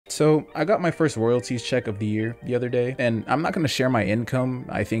So I got my first royalties check of the year the other day, and I'm not going to share my income.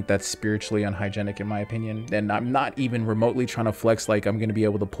 I think that's spiritually unhygienic in my opinion. And I'm not even remotely trying to flex like I'm going to be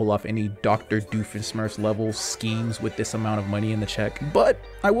able to pull off any Dr. Doofenshmirtz level schemes with this amount of money in the check. But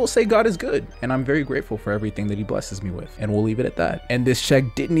I will say God is good, and I'm very grateful for everything that he blesses me with, and we'll leave it at that. And this check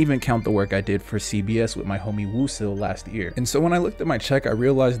didn't even count the work I did for CBS with my homie Woosil last year. And so when I looked at my check, I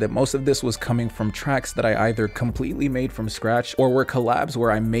realized that most of this was coming from tracks that I either completely made from scratch or were collabs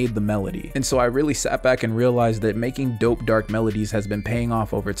where I made the melody. And so I really sat back and realized that making dope dark melodies has been paying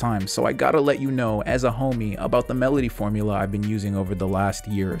off over time. So I gotta let you know as a homie about the melody formula I've been using over the last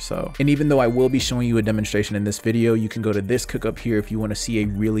year or so. And even though I will be showing you a demonstration in this video, you can go to this cook up here if you want to see a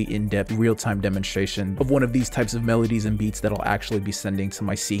really in-depth real-time demonstration of one of these types of melodies and beats that I'll actually be sending to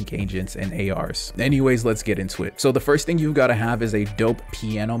my sync agents and ARs. Anyways, let's get into it. So the first thing you've got to have is a dope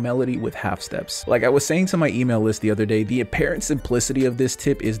piano melody with half steps. Like I was saying to my email list the other day, the apparent simplicity of this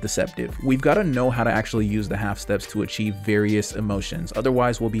tip is deceptive. We've got to know how to actually use the half steps to achieve various emotions.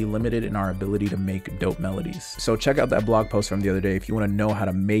 Otherwise, we'll be limited in our ability to make dope melodies. So check out that blog post from the other day if you want to know how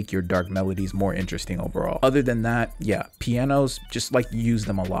to make your dark melodies more interesting overall. Other than that, yeah, pianos, just like use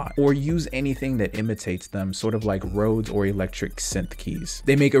them a lot, or use anything that imitates them, sort of like Rhodes or electric synth keys.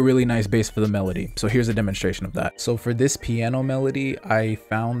 They make a really nice base for the melody. So here's a demonstration of that. So for this piano melody, I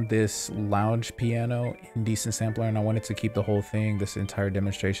found this lounge piano in Decent Sampler, and I wanted to keep the whole thing, this entire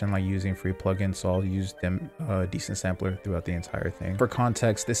demonstration, like using free plugins, so I'll use them Decent Sampler throughout the entire thing. For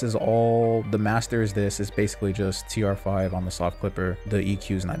context, this is all the master is this is basically just TR5 on the soft clipper. The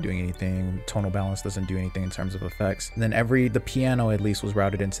EQ is not doing anything, tonal balance doesn't do anything in terms of effects. And then the piano at least was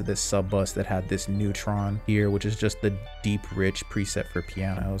routed into this sub bus that had this neutron here, which is just the deep rich preset for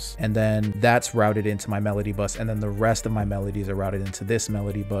pianos, and then that's routed into my melody bus, and then the rest of my melodies are routed into this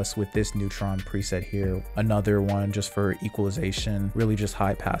melody bus with this neutron preset here, another one just for equalization, really just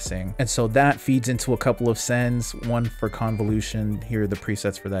high passing. And so that feeds into a couple of sends, one for convolution, here are the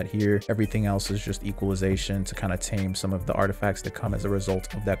presets for that here. Everything else is just equalization to kind of tame some of the artifacts that come as a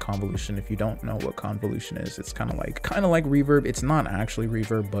result of that convolution. If you don't know what convolution is, it's kind of like reverb. It's not actually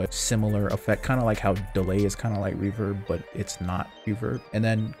reverb, but similar effect, kind of like how delay is kind of like reverb, but it's not reverb. And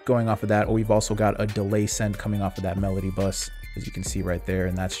then going off of that, we've also got a delay send coming off of that melody bus, as you can see right there,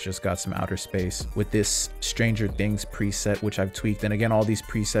 and that's just got some outer space with this Stranger Things preset, which I've tweaked. And again, all these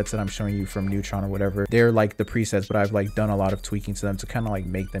presets that I'm showing you from Neutron or whatever, they're like the presets, but I've like done a lot of tweaking to them to kind of like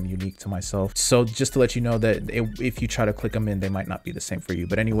make them unique to myself. So just to let you know that if you try to click them in, they might not be the same for you.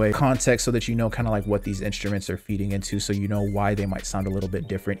 But anyway, context so that you know kind of like what these instruments are feeding into, so you know why they might sound a little bit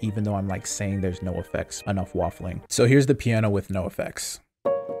different, even though I'm like saying there's no effects, enough waffling. So here's the piano with no effects.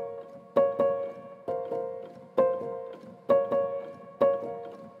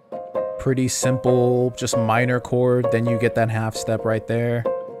 Pretty simple, just minor chord, then you get that half step right there,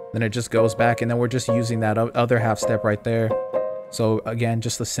 then it just goes back, and then we're just using that other half step right there. So again,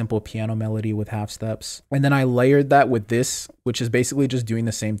 just a simple piano melody with half steps. And then I layered that with this, which is basically just doing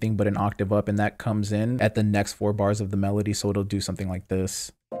the same thing but an octave up, and that comes in at the next 4 bars of the melody, so it'll do something like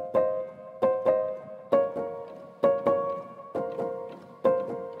this.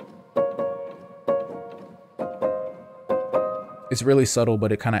 It's really subtle,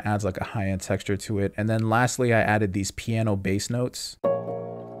 but it kind of adds like a high-end texture to it. And then lastly, I added these piano bass notes.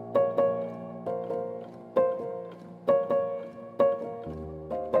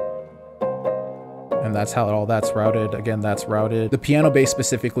 And that's how all that's routed. Again, that's routed. The piano bass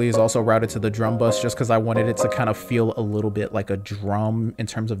specifically is also routed to the drum bus, just because I wanted it to kind of feel a little bit like a drum in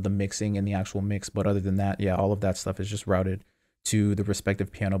terms of the mixing and the actual mix. But other than that, yeah, all of that stuff is just routed to the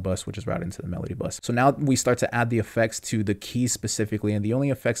respective piano bus, which is routed into the melody bus. So now we start to add the effects to the keys specifically, and the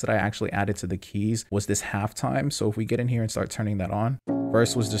only effects that I actually added to the keys was this halftime. So if we get in here and start turning that on,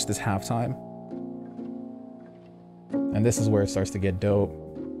 first was just this halftime, and this is where it starts to get dope.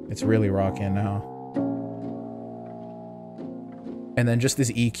 It's really rocking now. And then just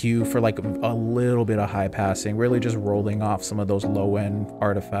this EQ for like a little bit of high passing, really just rolling off some of those low end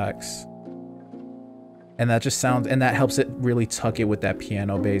artifacts. And that just sounds, and that helps it really tuck it with that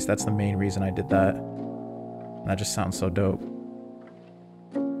piano bass. That's the main reason I did that. And that just sounds so dope.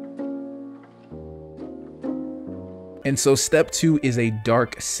 And so step 2 is a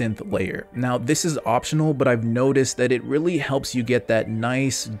dark synth layer. Now this is optional, but I've noticed that it really helps you get that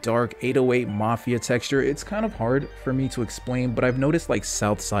nice dark 808 Mafia texture. It's kind of hard for me to explain, but I've noticed like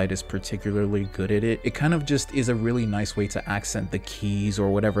Southside is particularly good at it. It kind of just is a really nice way to accent the keys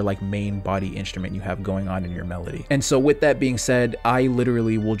or whatever like main body instrument you have going on in your melody. And so with that being said, I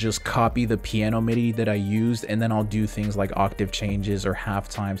literally will just copy the piano MIDI that I used, and then I'll do things like octave changes or half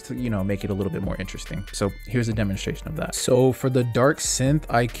times to, you know, make it a little bit more interesting. So here's a demonstration of of that. So for the dark synth,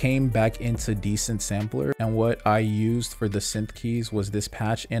 I came back into Decent Sampler, and what I used for the synth keys was this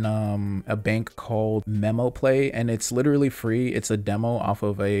patch in a bank called Memo Play, and it's literally free. It's a demo off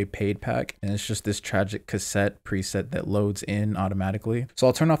of a paid pack, and it's just this tragic cassette preset that loads in automatically. So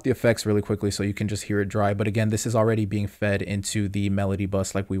I'll turn off the effects really quickly so you can just hear it dry. But again, this is already being fed into the melody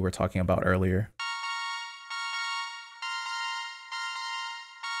bus like we were talking about earlier.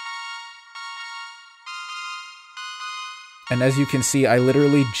 And as you can see, I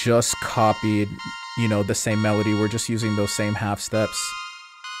literally just copied, you know, the same melody. We're just using those same half steps.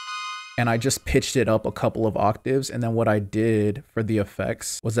 And I just pitched it up a couple of octaves. And then what I did for the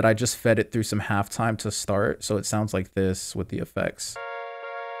effects was that I just fed it through some halftime to start. So it sounds like this with the effects.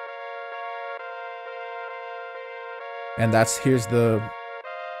 And here's the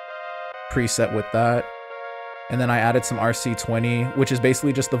preset with that. And then I added some RC20, which is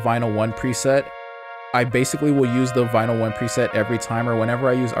basically just the Vinyl 1 preset. I basically will use the Vinyl 1 preset every time or whenever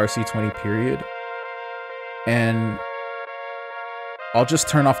I use RC20 period. And I'll just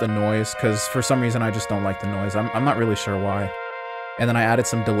turn off the noise because for some reason I just don't like the noise. I'm not really sure why. And then I added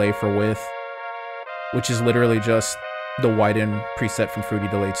some delay for width, which is literally just the widen preset from Fruity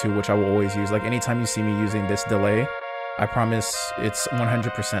Delay 2, which I will always use. Like anytime you see me using this delay, I promise it's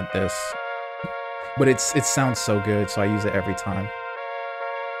 100% this. But it sounds so good, so I use it every time.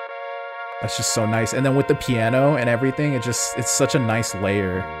 That's just so nice. And then with the piano and everything, it's such a nice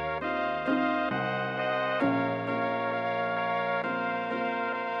layer.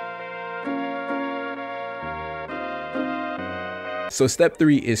 So step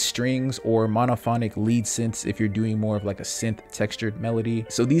 3 is strings or monophonic lead synths if you're doing more of like a synth textured melody.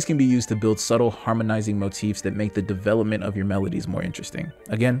 So these can be used to build subtle harmonizing motifs that make the development of your melodies more interesting.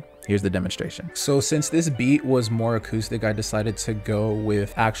 Again, here's the demonstration. So since this beat was more acoustic, I decided to go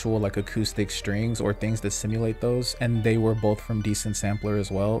with actual like acoustic strings or things that simulate those, and they were both from Decent Sampler as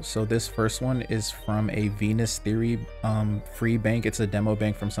well. So this first one is from a Venus Theory free bank. It's a demo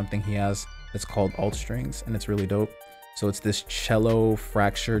bank from something he has that's called Alt Strings, and it's really dope. So it's this cello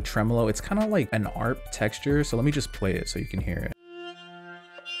fracture tremolo. It's kind of like an ARP texture. So let me just play it so you can hear it.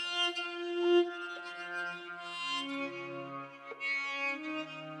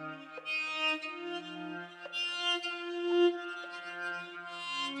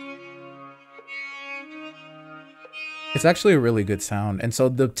 It's actually a really good sound. And so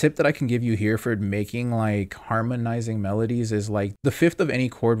the tip that I can give you here for making like harmonizing melodies is like the fifth of any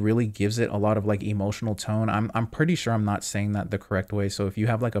chord really gives it a lot of like emotional tone. I'm pretty sure I'm not saying that the correct way. So if you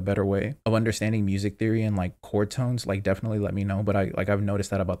have like a better way of understanding music theory and like chord tones, like definitely let me know. But I've noticed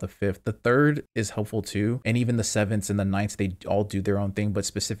that about the fifth. The third is helpful too. And even the sevenths and the ninths, they all do their own thing. But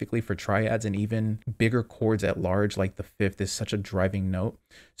specifically for triads and even bigger chords at large, like the fifth is such a driving note.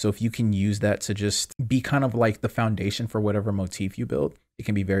 So if you can use that to just be kind of like the foundation for whatever motif you build, it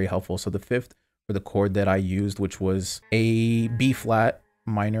can be very helpful. So the fifth for the chord that I used, which was a B flat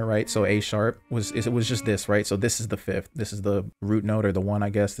minor, right? So A sharp it was just this, right? So this is the fifth. This is the root note or the one,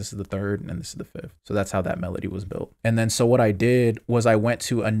 I guess. This is the third and this is the fifth. So that's how that melody was built. And then so what I did was I went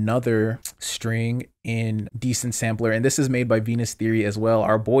to another string in Decent Sampler, and this is made by Venus Theory as well.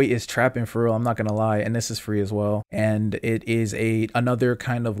 Our boy is trapping for real, I'm not gonna lie, and this is free as well. And it is another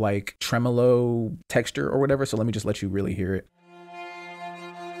kind of like tremolo texture or whatever. So let me just let you really hear it.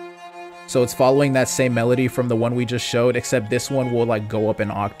 So it's following that same melody from the one we just showed, except this one will like go up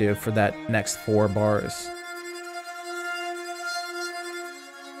an octave for that next 4 bars.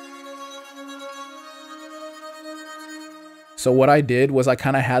 So what I did was I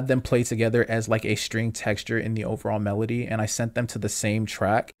kind of had them play together as like a string texture in the overall melody, and I sent them to the same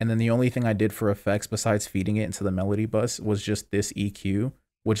track. And then the only thing I did for effects besides feeding it into the melody bus was just this EQ,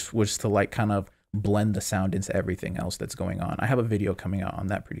 which was to like kind of blend the sound into everything else that's going on. I have a video coming out on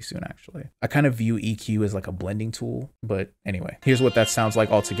that pretty soon, actually. I kind of view EQ as like a blending tool, but anyway, here's what that sounds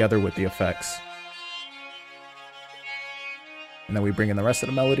like all together with the effects. And then we bring in the rest of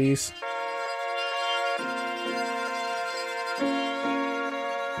the melodies.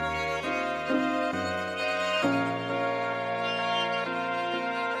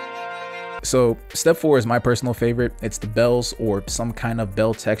 So step 4 is my personal favorite. It's the bells or some kind of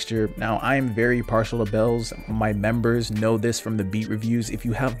bell texture. Now I'm very partial to bells. My members know this from the beat reviews. If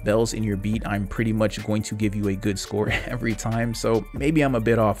you have bells in your beat, I'm pretty much going to give you a good score every time. So maybe I'm a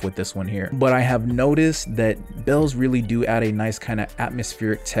bit off with this one here, but I have noticed that bells really do add a nice kind of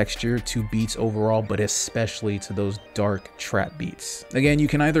atmospheric texture to beats overall, but especially to those dark trap beats. Again, you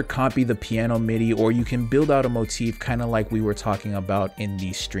can either copy the piano MIDI or you can build out a motif kind of like we were talking about in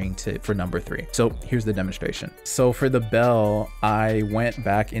the string tip for number 3. So here's the demonstration. So for the bell, I went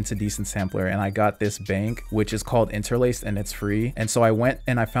back into Decent Sampler and I got this bank, which is called Interlaced, and it's free. And so I went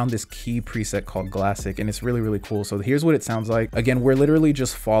and I found this key preset called Classic, and it's really, really cool. So here's what it sounds like. Again, we're literally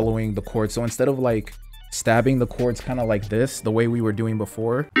just following the chords. So instead of like stabbing the chords kind of like this, the way we were doing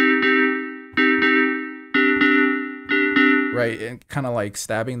before, right, and kind of like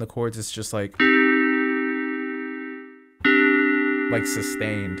stabbing the chords, it's just like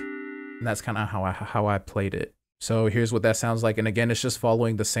sustained, and that's kind of how I played it. So here's what that sounds like, and again, it's just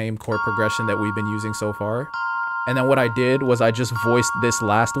following the same chord progression that we've been using so far. And then what I did was I just voiced this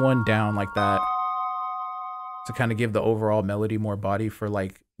last one down like that to kind of give the overall melody more body for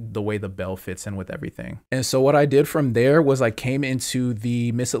like the way the bell fits in with everything. And so what I did from there was I came into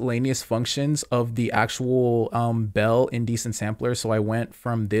the miscellaneous functions of the actual bell in Decent Sampler. So I went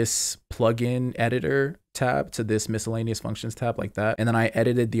from this plugin editor tab to this miscellaneous functions tab like that. And then I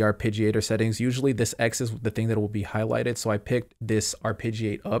edited the arpeggiator settings. Usually this X is the thing that will be highlighted. So I picked this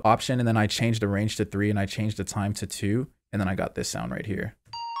arpeggiate up option, and then I changed the range to 3 and I changed the time to 2. And then I got this sound right here.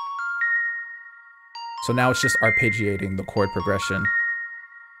 So now it's just arpeggiating the chord progression.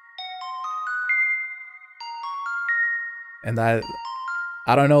 And that,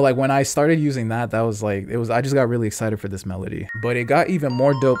 I don't know, like when I started using that was like, I just got really excited for this melody. But it got even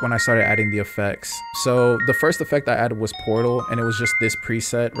more dope when I started adding the effects. So the first effect I added was Portal, and it was just this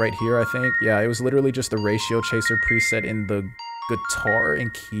preset right here, I think. Yeah, it was literally just the ratio chaser preset in the guitar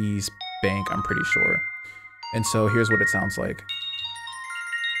and keys bank, I'm pretty sure. And so here's what it sounds like.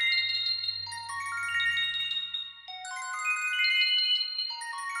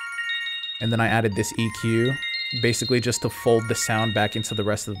 And then I added this EQ, basically just to fold the sound back into the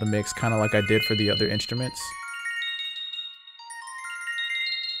rest of the mix, kind of like I did for the other instruments.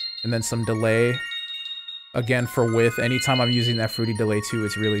 And then some delay, again for width. Anytime I'm using that fruity delay too,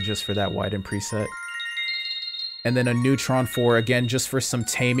 it's really just for that widen preset. And then a neutron 4, again, just for some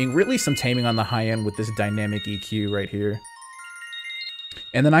taming, really some taming on the high end with this dynamic EQ right here.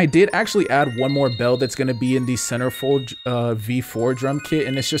 And then I did actually add one more bell that's going to be in the Centerfold V4 drum kit,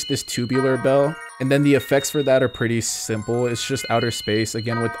 and it's just this tubular bell. And then the effects for that are pretty simple. It's just outer space.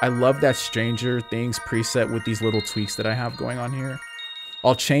 Again, I love that Stranger Things preset with these little tweaks that I have going on here.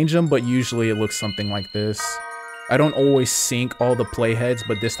 I'll change them, but usually it looks something like this. I don't always sync all the playheads,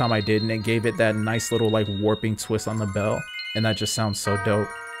 but this time I did, and it gave it that nice little like warping twist on the bell. And that just sounds so dope.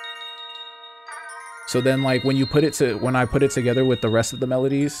 So then like when I put it together with the rest of the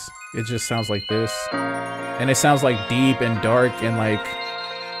melodies, it just sounds like this. And it sounds like deep and dark and like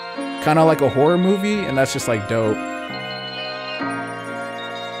kind of like a horror movie, and that's just like dope.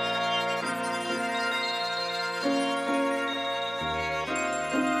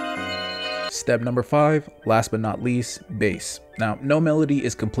 Step number 5, last but not least, bass. Now, no melody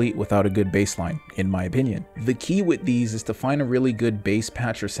is complete without a good bass line, in my opinion. The key with these is to find a really good bass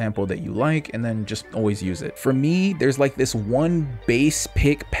patch or sample that you like, and then just always use it. For me, there's like this one bass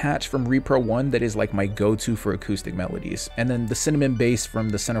pick patch from Repro 1 that is like my go-to for acoustic melodies. And then the cinnamon bass from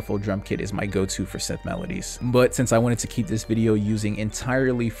the Centerfold drum kit is my go-to for synth melodies. But since I wanted to keep this video using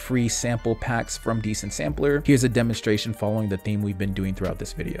entirely free sample packs from Decent Sampler, here's a demonstration following the theme we've been doing throughout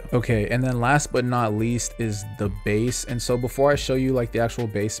this video. Okay, and then last but not least is the bass. And so before I show you like the actual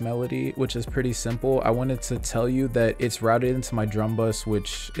bass melody, which is pretty simple, I wanted to tell you that it's routed into my drum bus,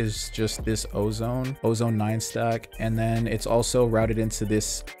 which is just this Ozone 9 stack, and then it's also routed into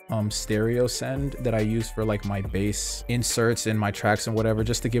this stereo send that I use for like my bass inserts in my tracks and whatever,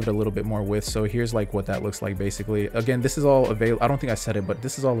 just to give it a little bit more width. So here's like what that looks like basically. Again, this is all available, I don't think I said it, but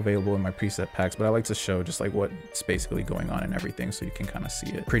this is all available in my preset packs, but I like to show just like what's basically going on and everything, so you can kind of see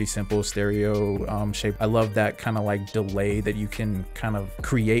it. Pretty simple stereo shape. I love that kind of like delay that you can kind of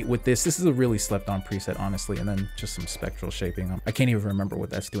create with this. This is a really slept on preset, honestly. And then just some spectral shaping. I can't even remember what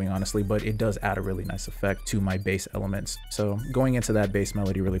that's doing, honestly, but it does add a really nice effect to my bass elements. So going into that bass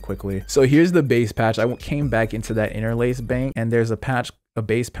melody really quickly. So here's the bass patch. I came back into that interlace bank, and there's a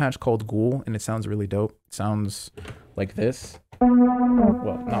bass patch called Ghoul, and it sounds really dope. It sounds like this.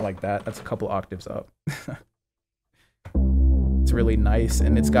 Well, not like that. That's a couple octaves up. It's really nice,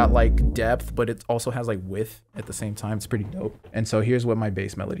 and it's got like depth, but it also has like width at the same time. It's pretty dope. And so here's what my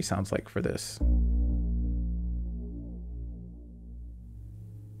bass melody sounds like for this.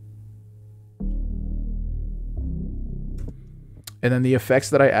 And then the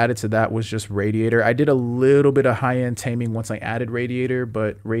effects that I added to that was just Radiator. I did a little bit of high-end taming once I added Radiator,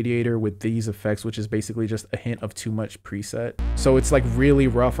 but Radiator with these effects, which is basically just a hint of too much preset. So it's like really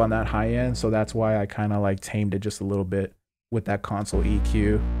rough on that high end. So that's why I kind of like tamed it just a little bit with that console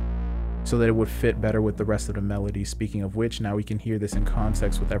EQ, so that it would fit better with the rest of the melody. Speaking of which, now we can hear this in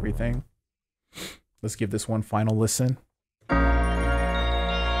context with everything. Let's give this one final listen.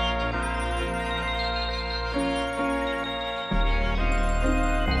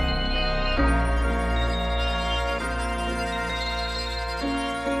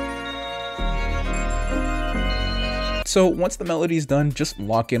 So once the melody is done, just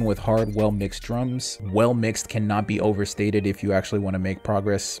lock in with hard, well-mixed drums. Well-mixed cannot be overstated if you actually want to make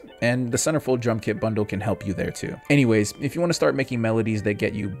progress, and the Centerfold drum kit bundle can help you there too. Anyways, if you want to start making melodies that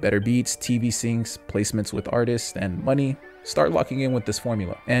get you better beats, TV syncs, placements with artists, and money, start locking in with this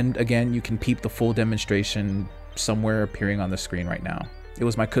formula. And again, you can peep the full demonstration somewhere appearing on the screen right now. It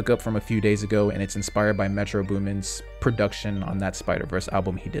was my cook-up from a few days ago, and it's inspired by Metro Boomin's production on that Spider-Verse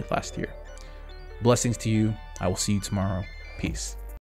album he did last year. Blessings to you. I will see you tomorrow. Peace.